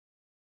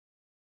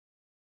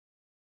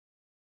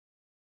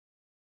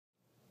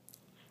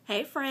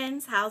Hey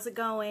friends, how's it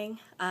going?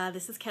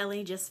 This is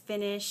Kelly. Just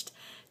finished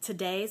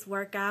today's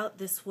workout.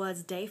 This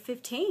was day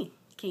 15.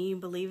 Can you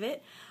believe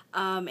it?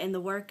 And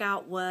the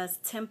workout was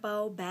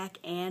tempo, back,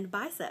 and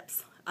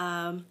biceps.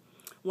 One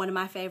of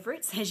my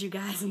favorites, as you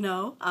guys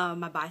know.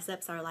 My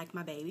biceps are like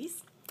my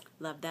babies.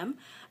 Love them.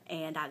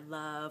 And I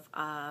love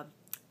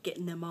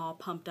getting them all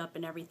pumped up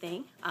and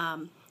everything.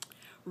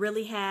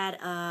 Really had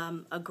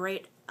a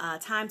great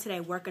time today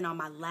working on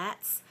my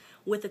lats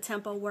with the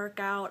tempo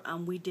workout.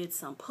 We did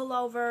some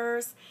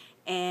pullovers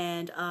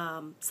and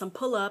some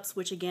pull-ups,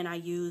 which again I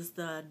used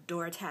the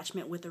door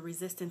attachment with the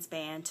resistance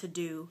band to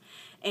do.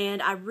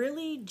 And I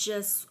really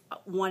just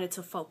wanted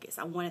to focus.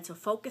 I wanted to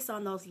focus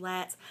on those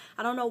lats.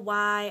 I don't know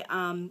why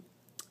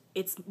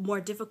it's more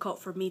difficult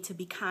for me to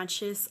be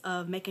conscious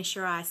of making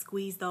sure I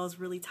squeeze those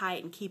really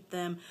tight and keep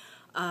them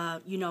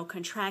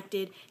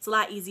contracted. It's a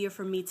lot easier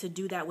for me to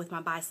do that with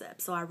my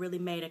biceps. So I really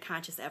made a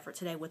conscious effort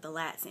today with the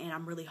lats, and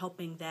I'm really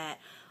hoping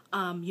that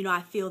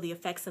I feel the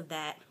effects of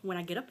that when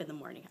I get up in the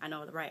morning. I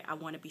know, right? I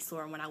want to be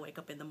sore when I wake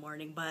up in the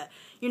morning, but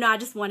I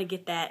just want to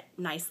get that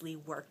nicely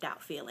worked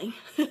out feeling.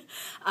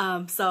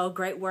 So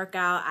great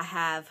workout. I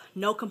have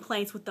no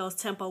complaints with those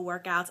tempo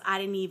workouts. I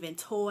didn't even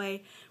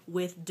toy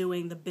with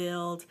doing the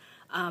build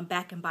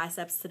back and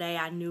biceps today.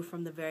 I knew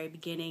from the very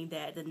beginning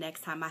that the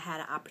next time I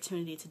had an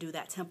opportunity to do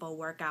that tempo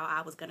workout,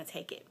 I was going to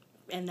take it.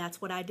 And that's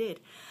what I did.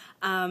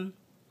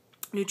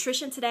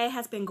 Nutrition today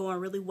has been going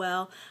really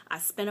well. I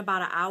spent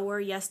about an hour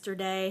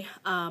yesterday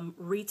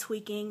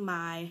retweaking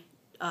my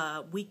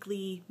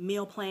weekly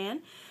meal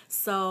plan.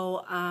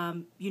 So,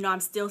 I'm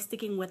still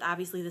sticking with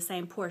obviously the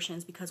same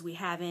portions because we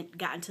haven't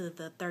gotten to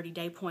the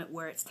 30-day point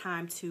where it's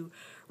time to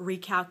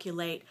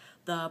recalculate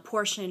the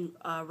portion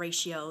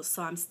ratios.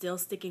 So I'm still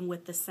sticking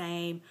with the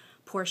same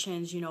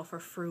portions, for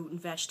fruit and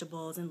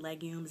vegetables and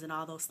legumes and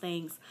all those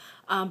things.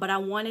 But I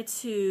wanted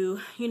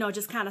to,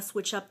 just kind of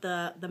switch up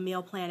the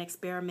meal plan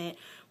experiment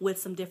with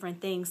some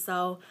different things.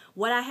 So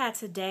what I had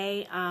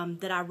today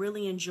that I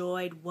really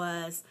enjoyed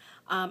was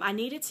I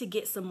needed to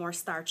get some more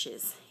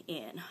starches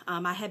in.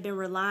 I had been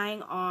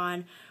relying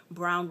on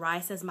brown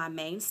rice as my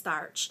main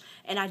starch,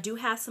 and I do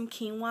have some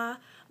quinoa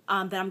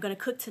that I'm going to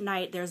cook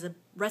tonight. There's a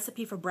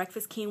recipe for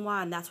breakfast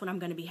quinoa, and that's what I'm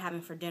going to be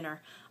having for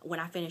dinner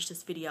when I finish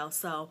this video.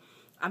 So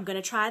I'm going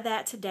to try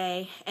that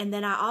today. And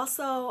then I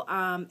also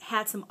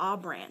had some all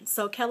bran.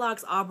 So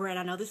Kellogg's all bran,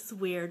 I know this is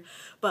weird,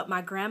 but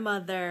my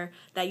grandmother,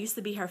 that used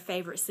to be her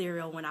favorite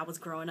cereal when I was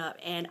growing up.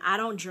 And I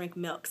don't drink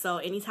milk, so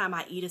anytime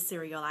I eat a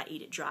cereal, I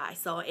eat it dry.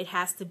 So it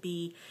has to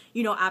be,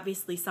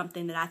 obviously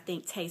something that I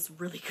think tastes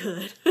really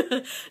good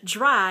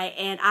dry.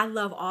 And I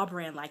love all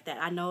bran like that.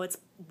 I know it's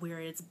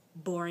weird, it's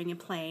boring and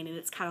plain, and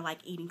it's kind of like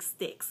eating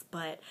sticks,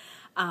 but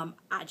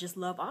I just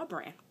love all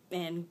bran.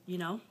 And,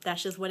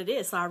 that's just what it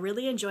is. So I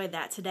really enjoyed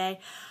that today.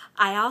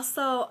 I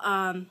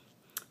also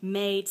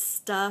made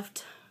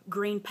stuffed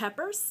green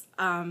peppers.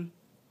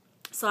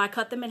 So I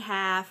cut them in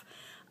half,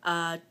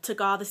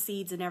 took all the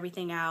seeds and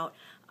everything out.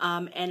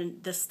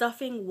 And the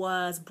stuffing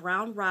was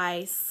brown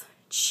rice,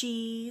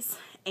 cheese,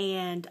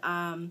 and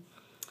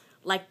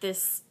like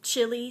this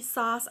chili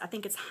sauce. I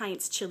think it's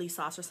Heinz chili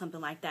sauce or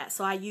something like that.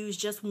 So I used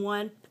just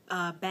one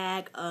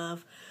bag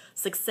of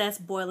Success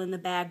Boil in the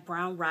Bag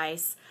brown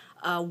rice,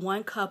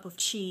 1 cup of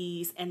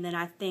cheese, and then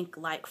I think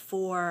like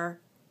 4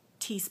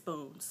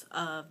 teaspoons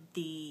of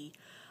the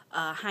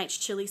Heinz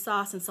chili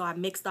sauce. And so I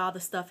mixed all the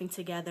stuffing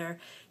together.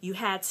 You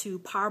had to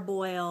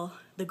parboil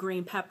the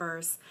green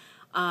peppers,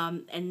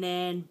 and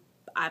then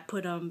I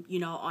put them,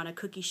 on a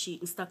cookie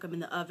sheet and stuck them in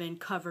the oven,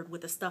 covered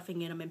with the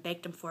stuffing in them, and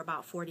baked them for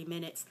about 40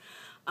 minutes.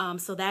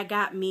 So that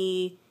got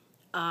me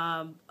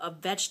a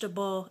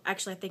vegetable,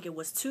 actually I think it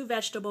was 2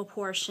 vegetable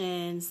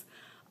portions,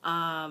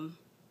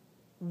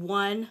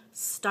 1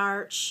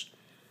 starch,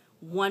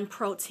 1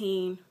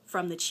 protein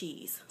from the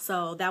cheese.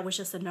 So that was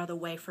just another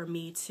way for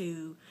me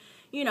to,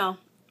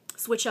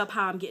 switch up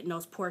how I'm getting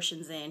those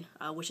portions in,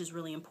 which is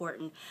really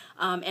important.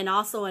 And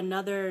also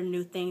another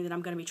new thing that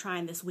I'm going to be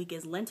trying this week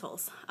is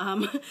lentils.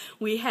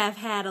 We have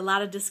had a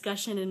lot of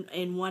discussion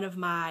in one of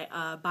my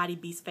Body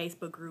Beast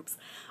Facebook groups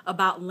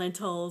about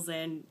lentils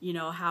and,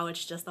 how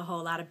it's just a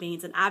whole lot of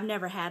beans. And I've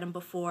never had them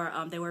before.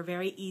 They were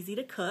very easy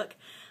to cook.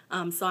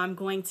 So I'm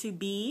going to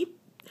be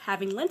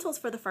having lentils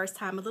for the first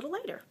time a little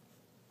later.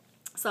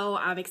 So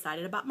I'm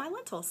excited about my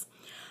lentils.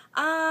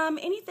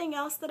 Anything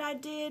else that I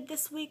did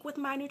this week with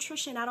my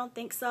nutrition? I don't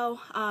think so.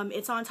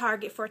 It's on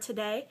target for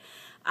today.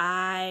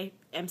 I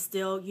am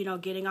still,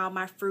 getting all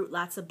my fruit,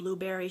 lots of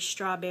blueberries,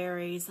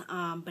 strawberries,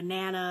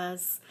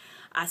 bananas.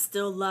 I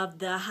still love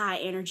the high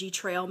energy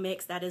trail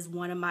mix. That is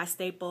one of my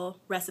staple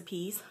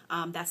recipes.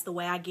 That's the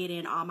way I get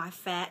in all my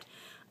fat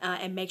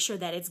and make sure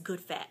that it's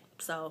good fat.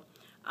 So,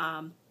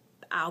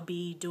 I'll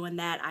be doing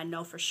that, I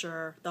know for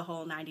sure, the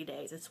whole 90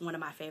 days. It's one of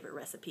my favorite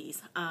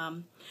recipes. I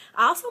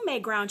also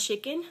made ground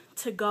chicken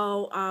to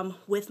go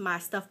with my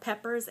stuffed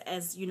peppers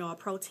as, a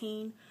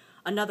protein,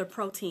 another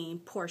protein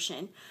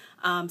portion.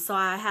 So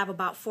I have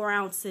about 4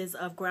 ounces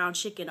of ground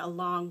chicken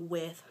along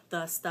with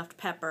the stuffed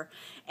pepper.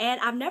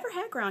 And I've never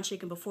had ground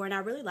chicken before, and I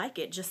really like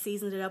it. Just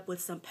seasoned it up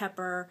with some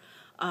pepper,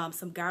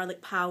 some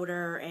garlic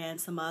powder, and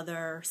some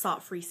other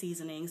salt-free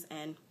seasonings,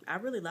 and I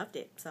really loved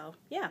it. So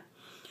yeah.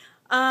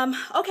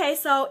 Okay,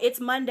 so it's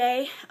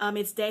Monday.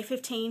 It's day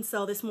 15.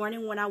 So this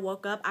morning when I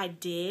woke up, I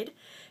did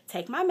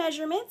take my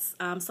measurements.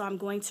 So I'm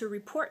going to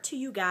report to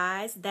you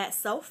guys that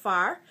so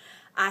far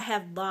I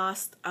have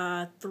lost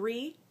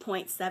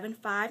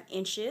 3.75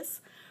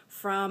 inches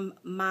from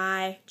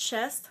my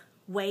chest,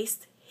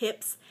 waist,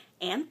 hips,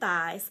 and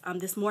thighs.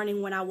 This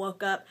morning when I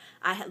woke up,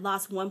 I had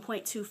lost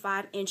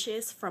 1.25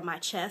 inches from my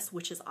chest,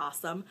 which is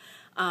awesome.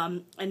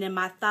 And then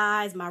my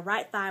thighs, my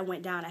right thigh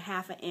went down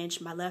 1/2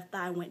 inch. My left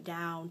thigh went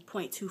down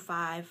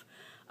 0.25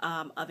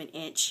 of an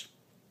inch.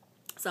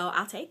 So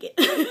I'll take it.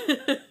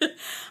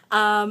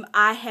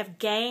 I have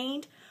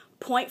gained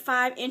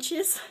 0.5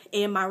 inches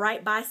in my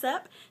right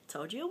bicep.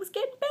 Told you it was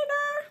getting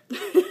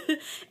bigger.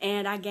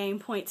 And I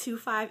gained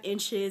 0.25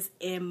 inches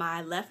in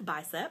my left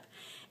bicep.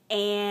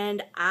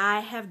 And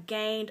I have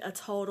gained a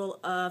total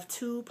of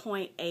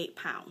 2.8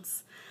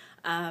 pounds.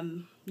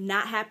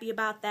 Not happy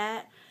about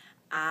that.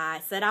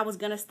 I said I was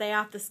going to stay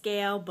off the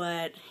scale,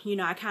 but, you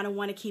know, I kind of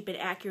want to keep it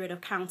accurate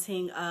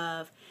accounting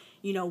of,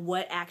 you know,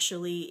 what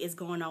actually is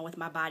going on with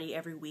my body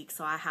every week.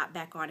 So I hopped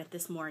back on it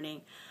this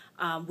morning.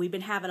 We've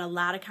been having a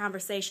lot of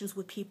conversations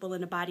with people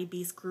in the Body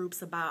Beast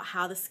groups about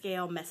how the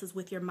scale messes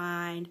with your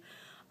mind.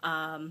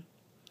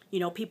 You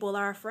know, people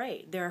are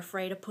afraid. They're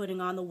afraid of putting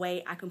on the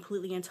weight. I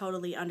completely and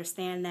totally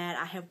understand that.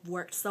 I have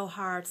worked so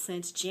hard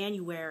since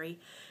January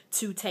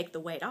to take the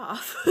weight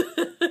off.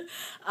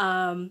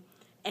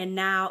 And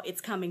now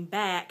it's coming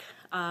back,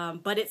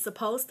 but it's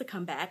supposed to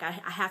come back.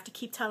 I have to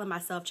keep telling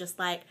myself, just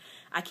like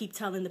I keep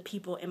telling the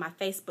people in my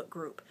Facebook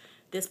group,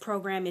 this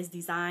program is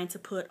designed to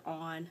put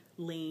on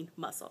lean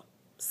muscle.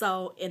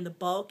 So in the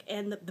bulk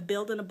and the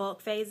build and the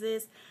bulk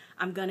phases,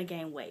 I'm going to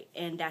gain weight.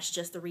 And that's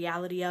just the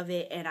reality of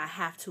it, and I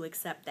have to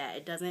accept that.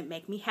 It doesn't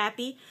make me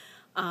happy.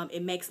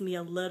 It makes me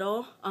a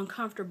little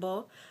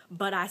uncomfortable,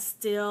 but I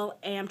still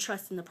am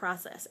trusting the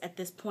process. At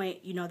this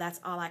point, you know, that's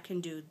all I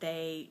can do.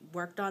 They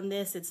worked on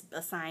this. It's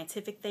a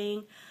scientific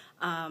thing.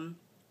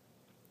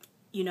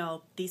 You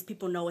know, these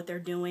people know what they're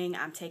doing.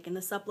 I'm taking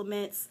the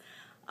supplements.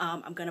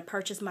 I'm going to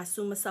purchase my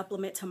Suma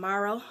supplement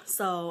tomorrow.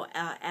 So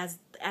as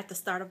at the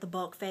start of the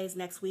bulk phase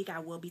next week, I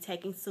will be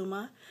taking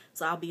Suma.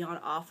 So I'll be on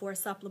all 4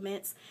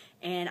 supplements,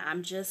 and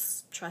I'm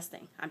just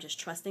trusting. I'm just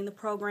trusting the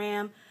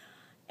program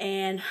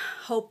and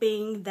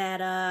hoping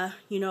that,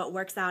 you know, it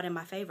works out in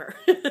my favor.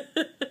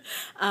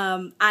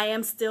 I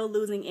am still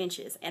losing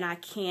inches, and I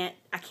can't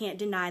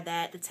deny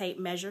that. The tape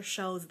measure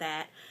shows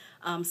that.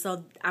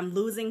 So I'm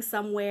losing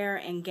somewhere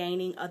and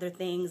gaining other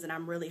things, and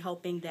I'm really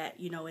hoping that,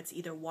 you know, it's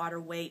either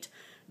water weight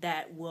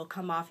that will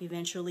come off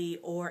eventually,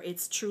 or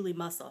it's truly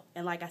muscle.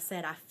 And like I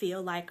said, I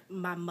feel like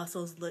my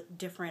muscles look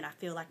different. I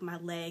feel like my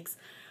legs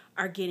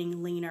are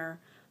getting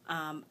leaner.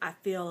 I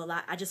feel a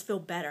lot, I just feel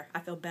better. I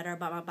feel better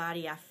about my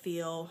body. I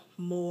feel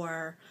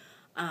more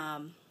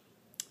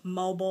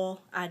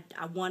mobile. I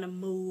want to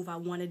move. I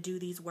want to do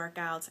these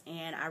workouts,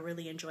 and I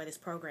really enjoy this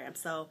program.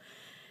 So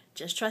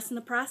just trusting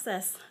the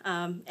process.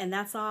 And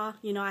that's all,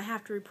 you know, I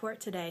have to report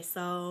today.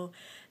 So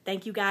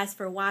thank you guys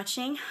for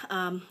watching.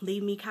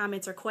 Leave me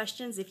comments or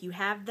questions if you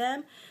have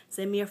them.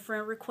 Send me a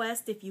friend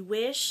request if you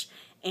wish.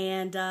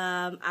 And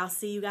I'll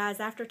see you guys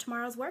after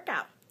tomorrow's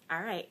workout.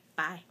 All right.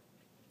 Bye.